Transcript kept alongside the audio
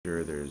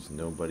There's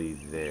nobody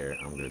there.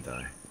 I'm gonna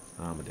die.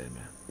 I'm a dead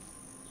man.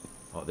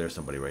 Oh, there's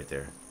somebody right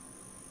there.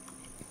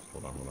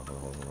 Hold on, hold on, hold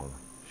on, hold on, hold on.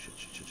 Shit,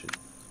 shit, shit, shit.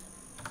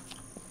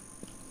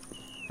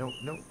 No,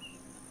 no.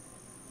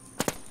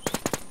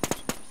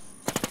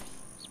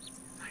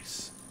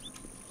 Nice.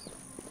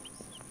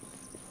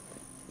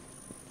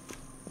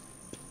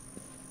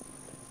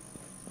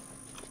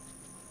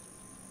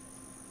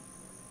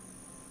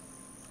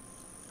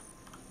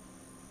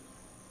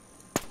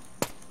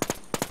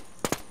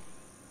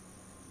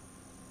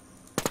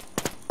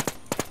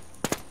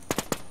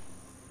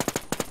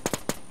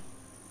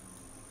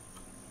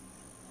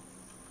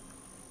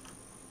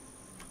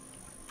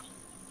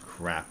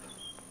 Crap.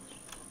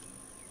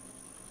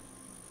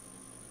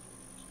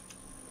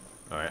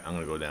 Alright, I'm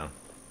gonna go down.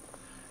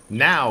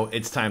 Now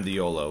it's time to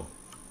YOLO.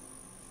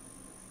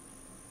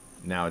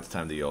 Now it's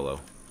time to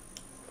YOLO.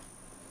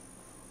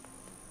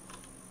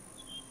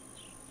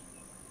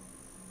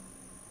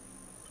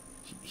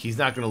 He's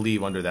not gonna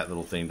leave under that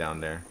little thing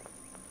down there.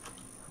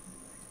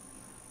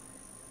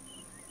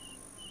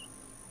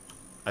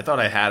 I thought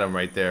I had him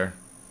right there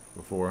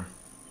before.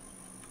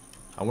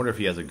 I wonder if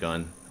he has a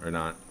gun or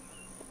not.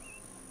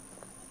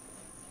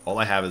 All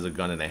I have is a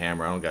gun and a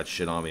hammer. I don't got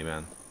shit on me,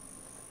 man.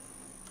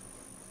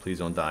 Please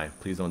don't die.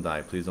 Please don't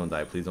die. Please don't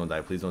die. Please don't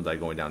die. Please don't die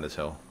going down this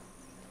hill.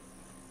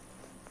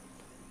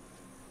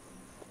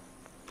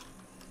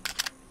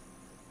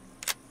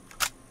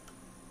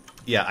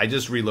 Yeah, I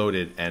just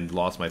reloaded and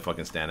lost my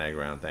fucking stand-ag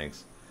round.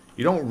 Thanks.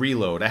 You don't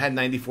reload. I had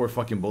 94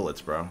 fucking bullets,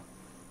 bro.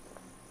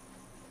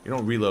 You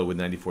don't reload with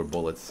 94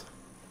 bullets.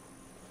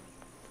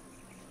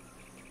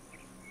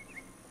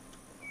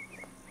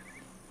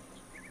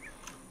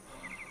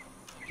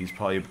 He's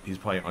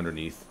probably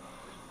underneath.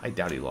 I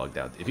doubt he logged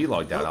out. If he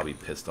logged out, I'll be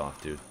pissed off,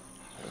 dude.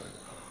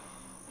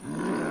 I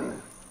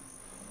don't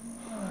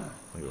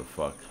give a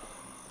fuck.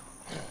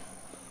 I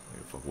don't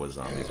give a fuck what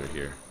zombies are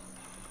here.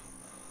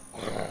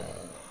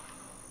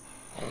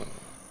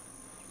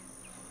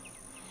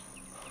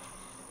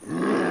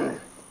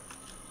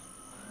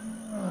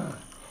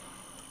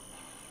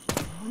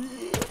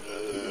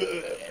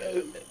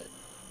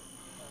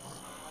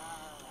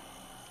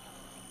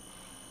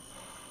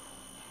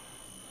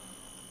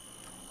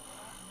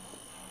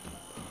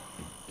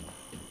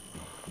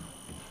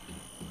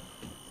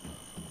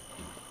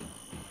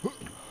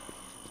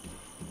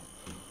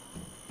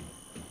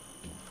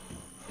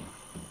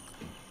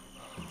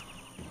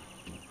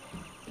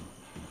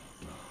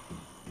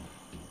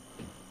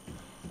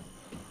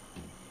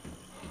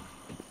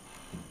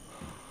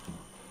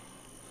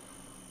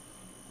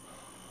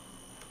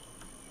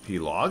 He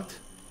logged?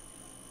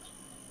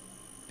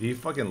 Did he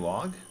fucking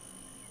log?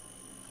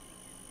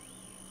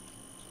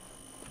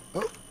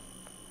 Oh.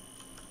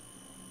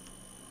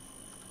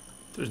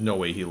 There's no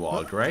way he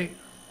logged, right?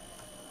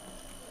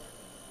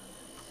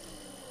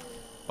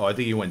 Oh, I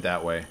think he went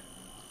that way.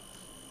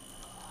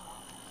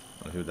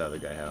 Let's see what the other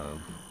guy had on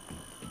him.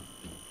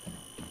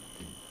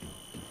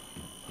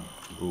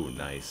 Ooh,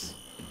 nice.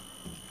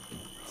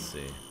 Let's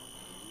see.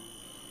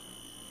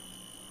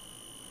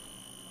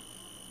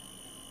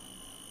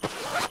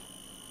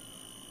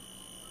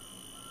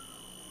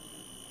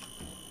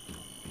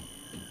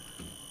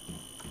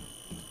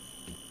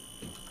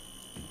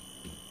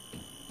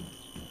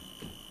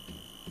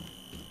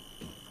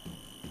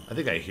 I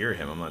think I hear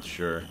him, I'm not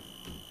sure.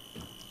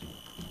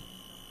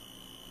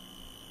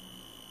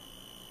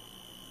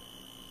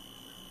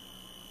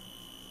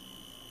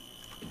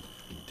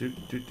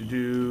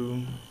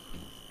 Do.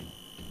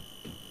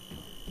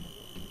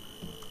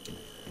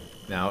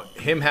 Now,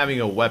 him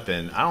having a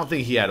weapon, I don't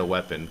think he had a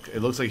weapon.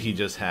 It looks like he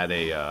just had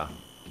a,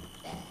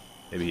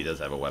 maybe he does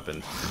have a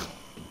weapon.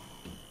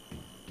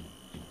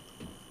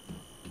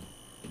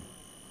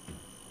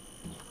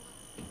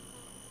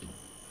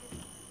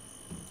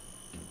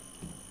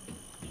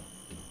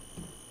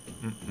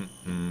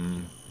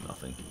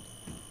 Nothing.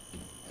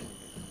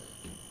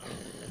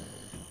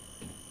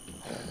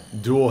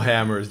 Dual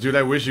hammers. Dude,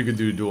 I wish you could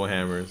do dual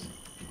hammers.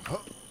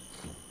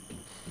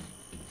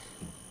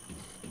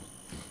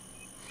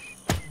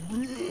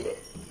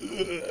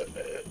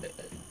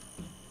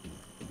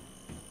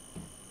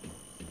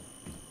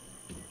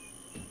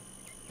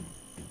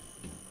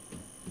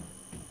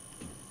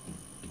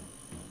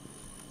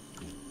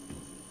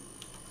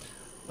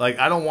 Like,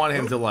 I don't want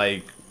him to,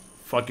 like,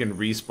 fucking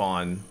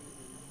respawn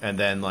and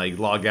then, like,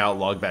 log out,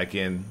 log back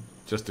in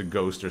just to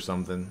ghost or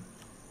something.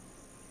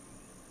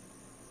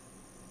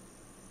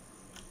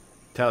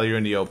 Towelliee, you're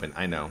in the open.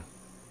 I know.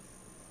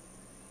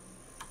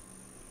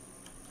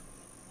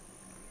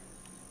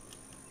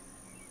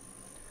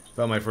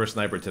 Found my first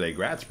sniper today.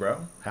 Grats,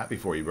 bro. Happy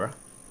for you, bro.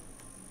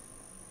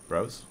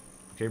 Bros.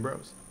 Okay,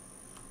 bros.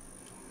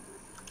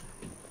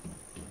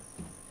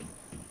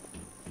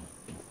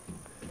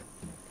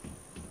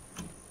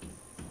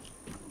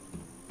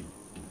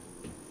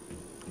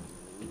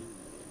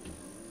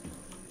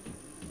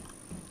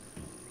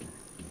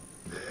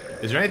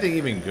 Is there anything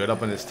even good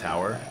up in this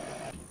tower?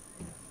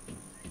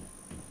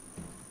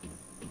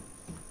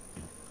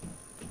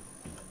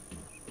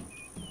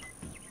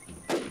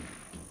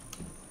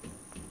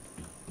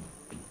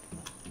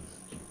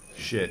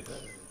 shit.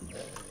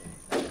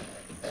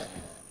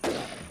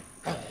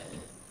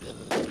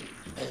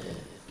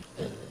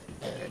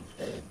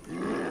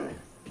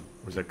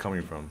 Where's that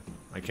coming from?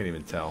 I can't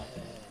even tell.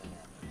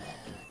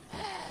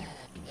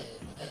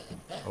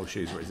 Oh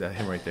shit, is that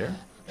him right there?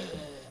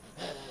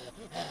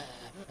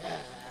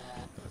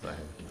 That's not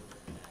him.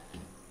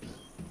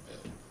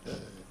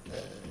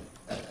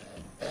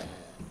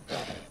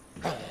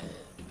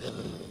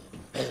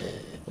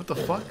 What the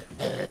fuck?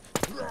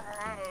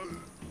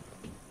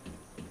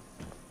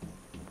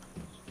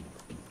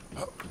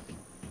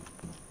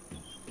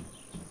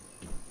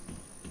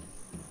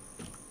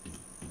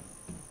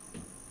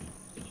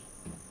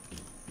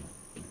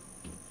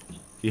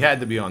 He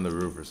had to be on the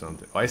roof or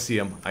something. Oh, I see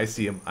him. I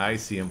see him. I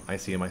see him. I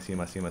see him. I see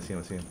him. I see him. I see him.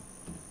 I see him.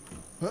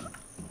 Huh?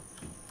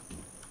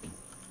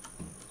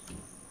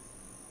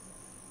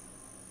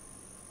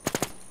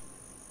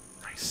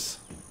 Nice.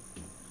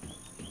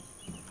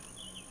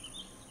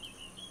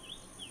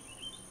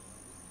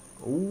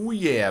 Oh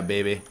yeah,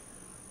 baby.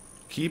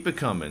 Keep it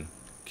coming.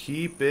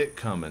 Keep it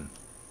coming.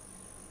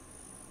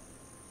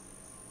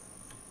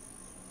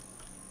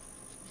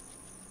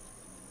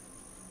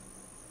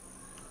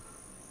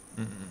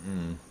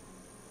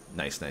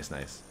 Nice, nice,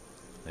 nice.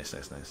 Nice,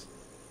 nice, nice.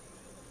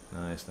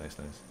 Nice, nice,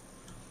 nice.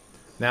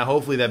 Now,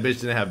 hopefully that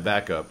bitch didn't have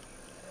backup.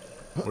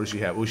 What does she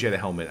have? Oh, she had a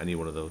helmet. I need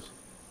one of those.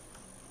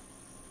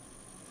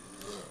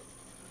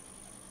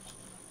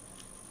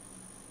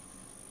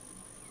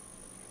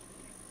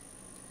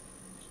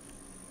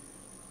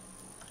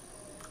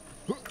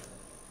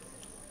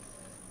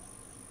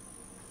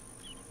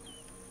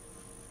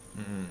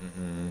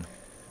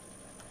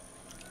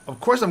 Of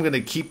course I'm going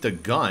to keep the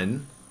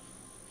gun.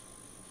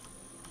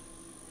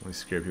 I'm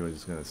scared people are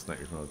just going to snipe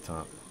you from the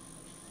top.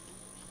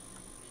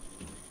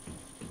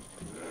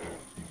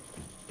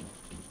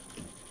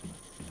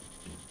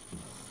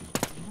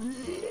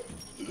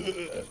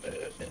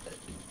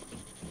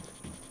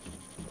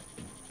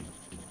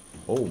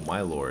 Oh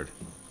my lord.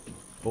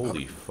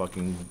 Holy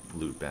fucking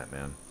loot,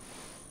 Batman.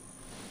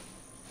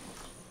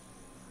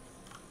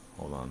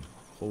 Hold on.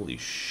 Holy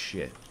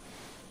shit.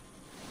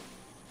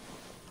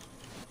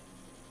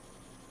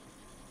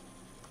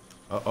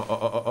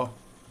 Oh.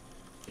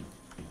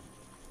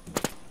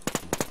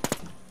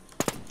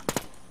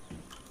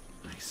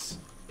 Nice.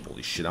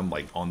 Holy shit, I'm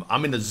like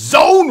I'm in the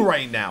zone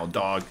right now,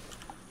 dog.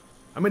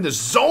 I'm in the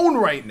zone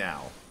right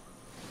now.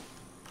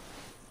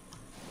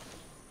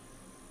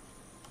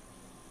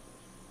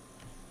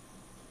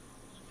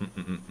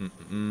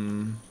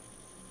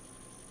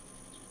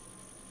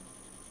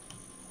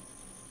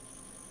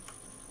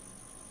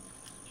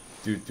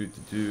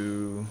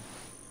 Do.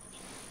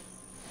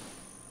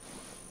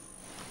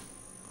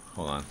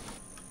 Hold on.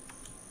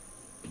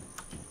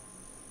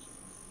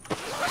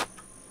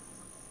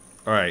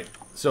 Alright,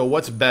 so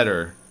what's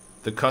better?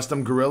 The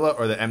custom gorilla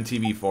or the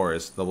MTV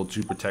forest? Level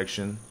 2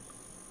 protection.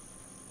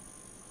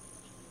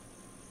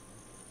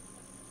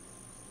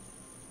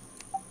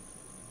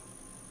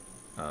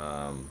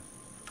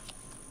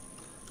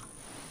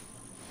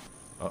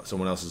 Oh,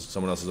 someone else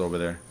is over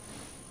there.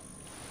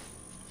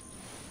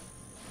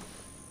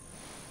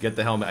 Get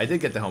the helmet. I did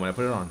get the helmet. I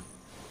put it on.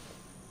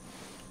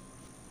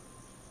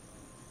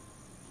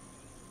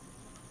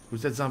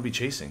 Who's that zombie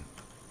chasing?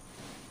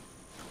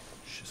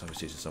 Shit, zombie's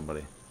chasing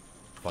somebody.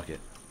 Fuck it.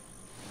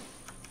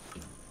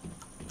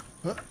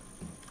 Huh?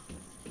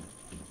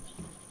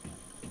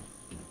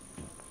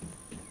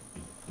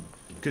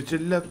 Cause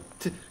your love,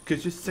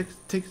 cause your sex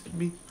takes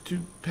me to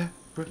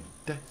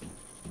paradise.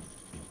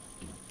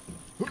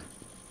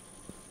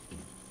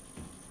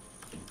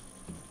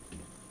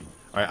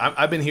 Alright,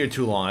 I've been here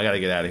too long. I gotta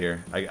get out of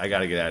here. I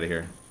gotta get out of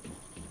here.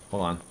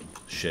 Hold on.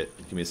 Shit.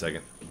 Give me a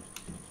second.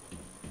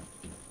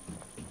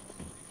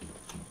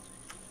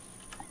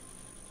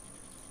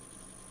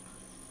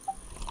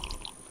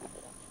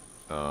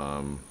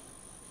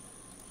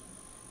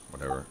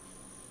 Whatever.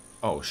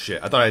 Oh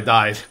shit. I thought I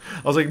died.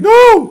 I was like,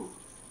 no!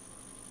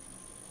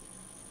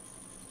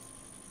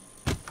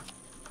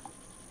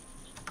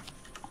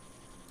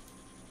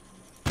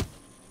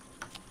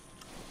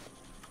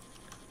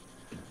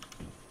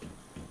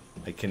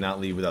 I cannot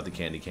leave without the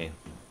candy cane.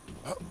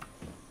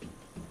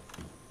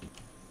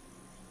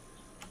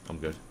 I'm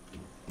good.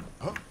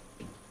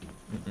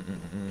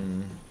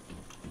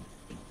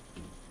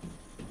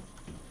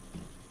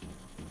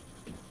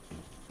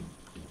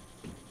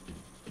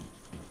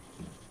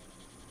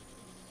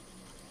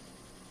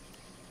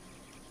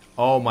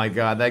 Oh my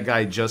god, that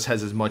guy just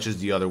has as much as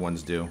the other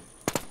ones do.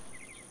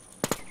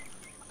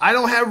 I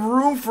don't have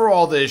room for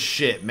all this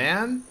shit,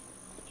 man.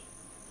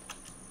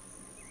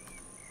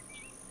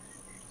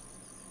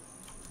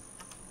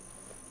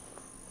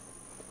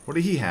 What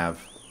did he have?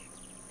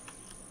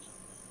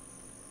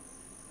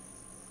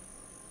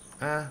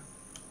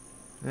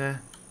 Meh.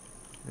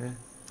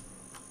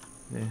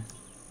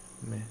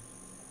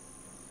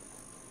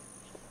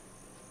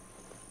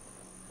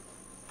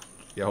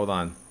 Yeah, hold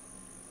on.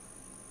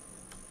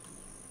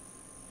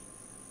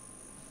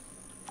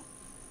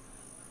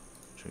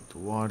 Drink the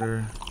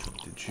water,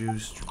 drink the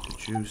juice, drink the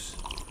juice,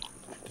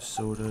 drink the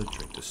soda.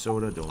 Drink the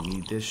soda. Don't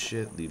need this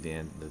shit. Leave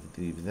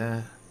leave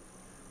that.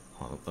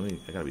 Hold on,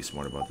 I gotta be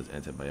smart about this.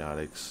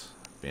 Antibiotics,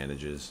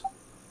 bandages.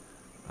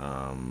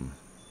 Don't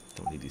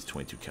need these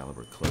 22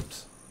 caliber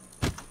clips.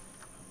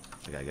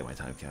 I gotta get my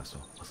time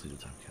capsule. Let's leave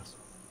the time capsule.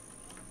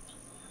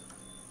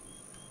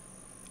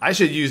 I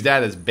should use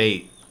that as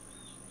bait.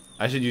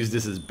 I should use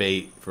this as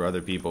bait for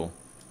other people.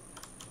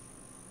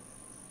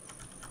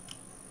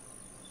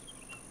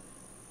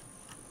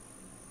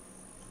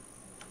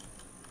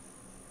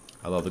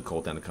 I love the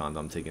Colt Anaconda.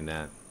 I'm taking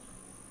that.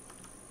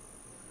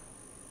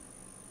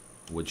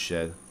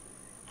 Woodshed.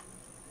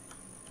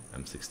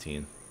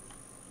 M16.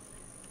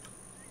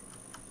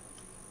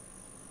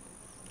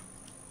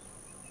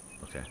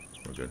 Okay,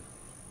 we're good.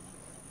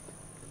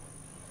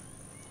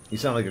 You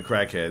sound like a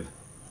crackhead.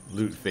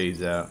 Loot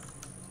fades out.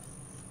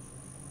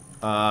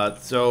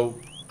 So,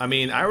 I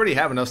mean, I already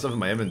have enough stuff in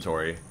my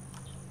inventory.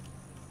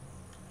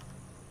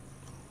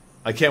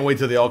 I can't wait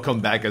till they all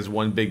come back as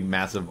one big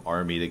massive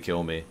army to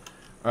kill me.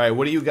 Alright,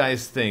 what do you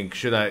guys think?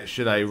 Should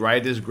I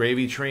ride this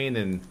gravy train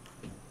and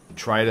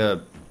try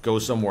to go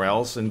somewhere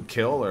else and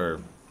kill?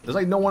 Or there's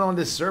like no one on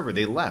this server.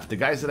 They left. The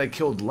guys that I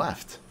killed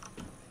left.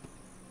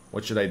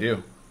 What should I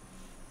do?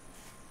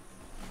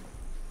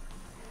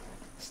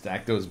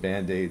 Stack those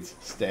band-aids.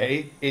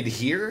 Stay in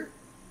here?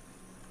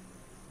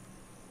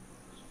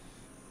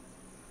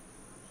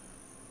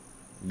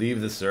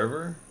 Leave the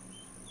server?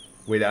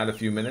 Wait out a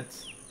few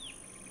minutes?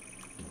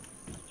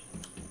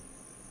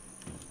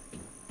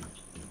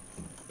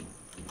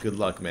 Good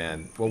luck,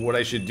 man. Well, what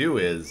I should do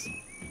is...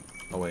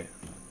 Oh, wait.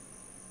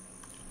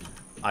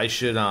 I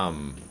should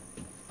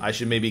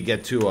maybe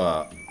get to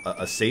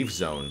a safe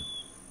zone.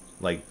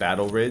 Like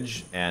Battle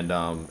Ridge, and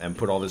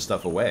put all this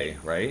stuff away,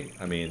 right?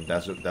 I mean,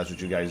 that's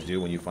what you guys do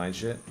when you find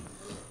shit.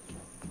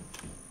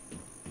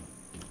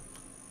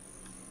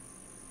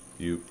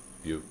 You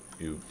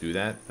do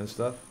that and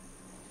stuff.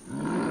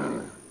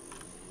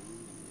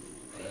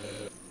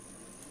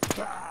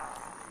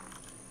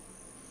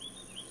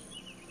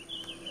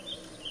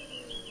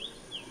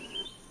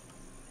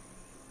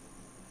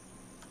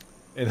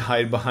 And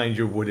hide behind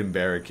your wooden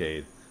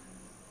barricade.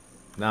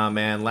 Nah,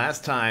 man,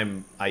 last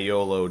time I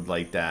YOLO'd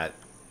like that,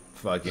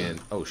 fucking...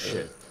 Oh,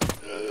 shit.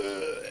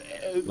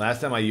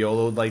 Last time I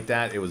YOLO'd like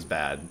that, it was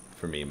bad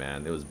for me,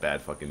 man. It was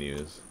bad fucking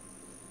news.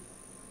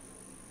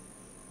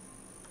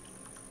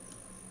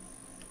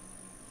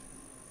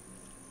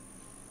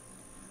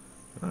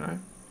 Alright.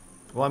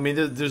 Well, I mean,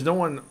 there's no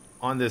one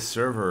on this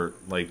server,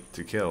 like,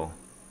 to kill.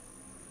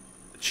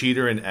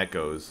 Cheater and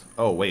Echoes.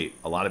 Oh, wait.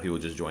 A lot of people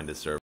just joined this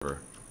server.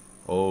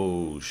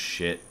 Oh,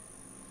 shit.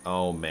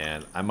 Oh,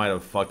 man. I might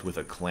have fucked with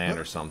a clan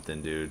or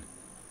something, dude.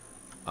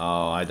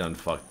 Oh, I done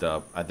fucked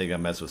up. I think I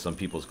messed with some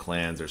people's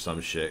clans or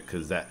some shit.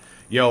 Because that...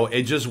 Yo,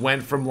 it just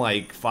went from,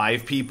 like,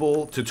 5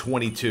 people to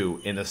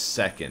 22 in a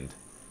second.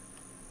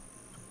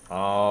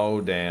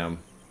 Oh, damn.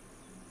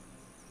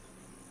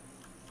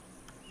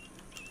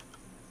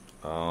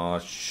 Oh,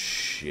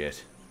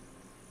 shit.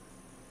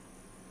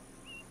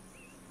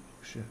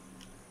 Shit.